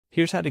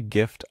Here's how to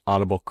gift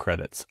Audible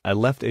credits. I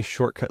left a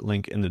shortcut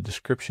link in the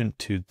description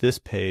to this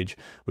page,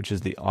 which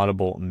is the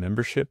Audible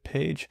membership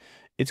page.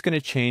 It's going to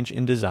change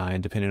in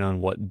design depending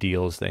on what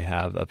deals they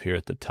have up here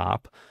at the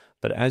top.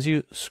 But as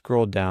you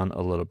scroll down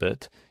a little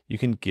bit, you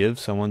can give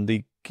someone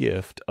the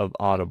gift of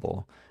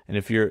Audible. And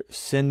if you're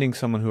sending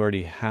someone who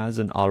already has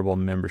an Audible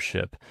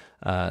membership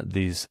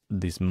these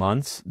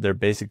months, they're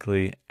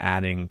basically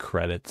adding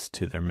credits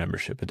to their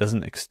membership. It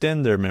doesn't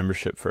extend their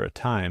membership for a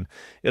time.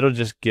 It'll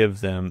just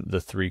give them the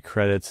 3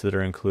 credits that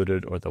are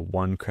included or the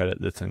 1 credit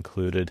that's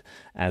included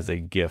as a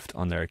gift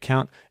on their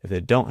account. If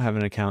they don't have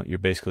an account, you're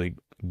basically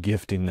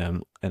gifting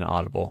them an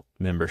Audible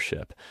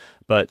membership.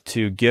 But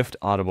to gift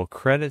Audible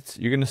credits,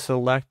 you're going to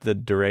select the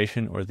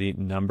duration or the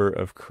number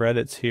of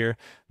credits here.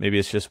 Maybe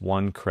it's just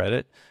 1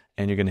 credit,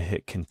 and you're going to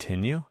hit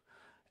continue.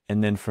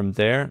 And then from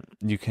there,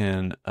 you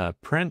can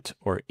print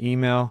or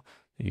email.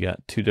 You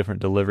got 2 different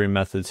delivery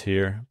methods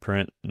here: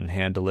 print and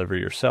hand deliver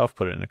yourself,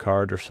 put it in a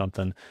card or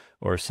something,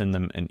 or send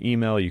them an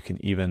email. You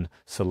can even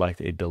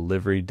select a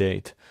delivery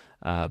date.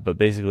 But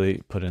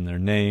basically put in their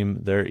name,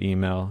 their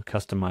email,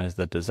 customize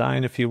the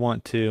design if you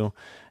want to,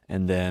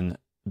 and then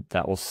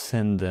that will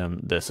send them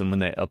this. And when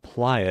they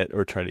apply it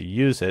or try to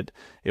use it,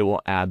 it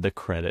will add the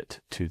credit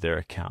to their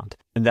account.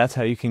 And that's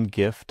how you can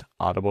gift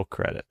Audible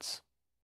credits.